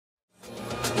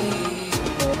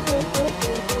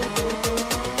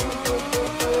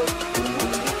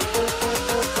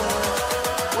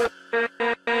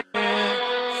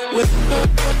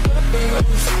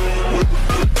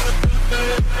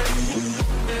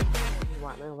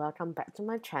and welcome back to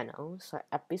my channel. So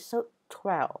episode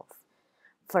 12,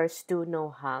 First Do No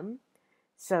Harm.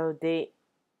 So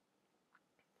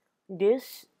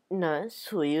this nurse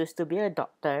who used to be a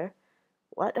doctor,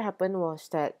 what happened was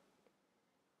that,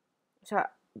 so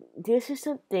this is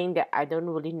a thing that I don't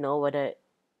really know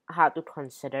how to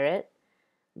consider it,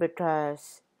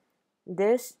 because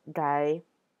this guy,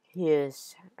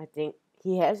 I think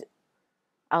he has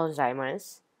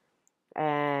Alzheimer's,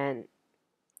 and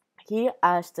he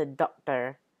asked the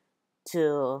doctor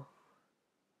to,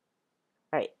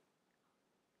 like,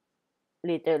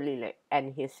 literally, like,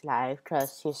 end his life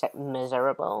because he's, like,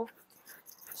 miserable.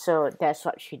 So that's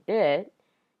what she did.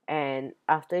 And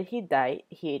after he died,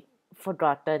 he'd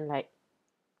forgotten, like,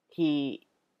 he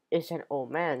is an old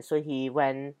man. So he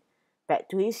went back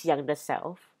to his younger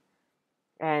self,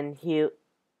 and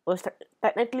was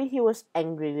technically he was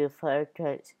angry with her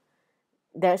because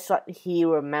that's what he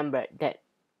remembered, that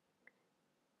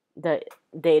the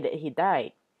day that he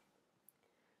died,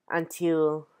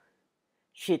 until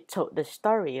she told the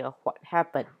story of what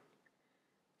happened.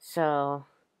 So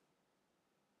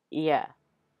yeah.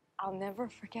 I'll never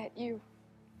forget you.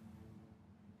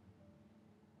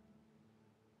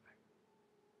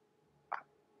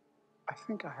 I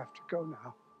think I have to go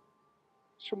now.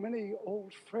 So many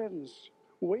old friends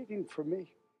waiting for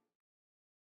me.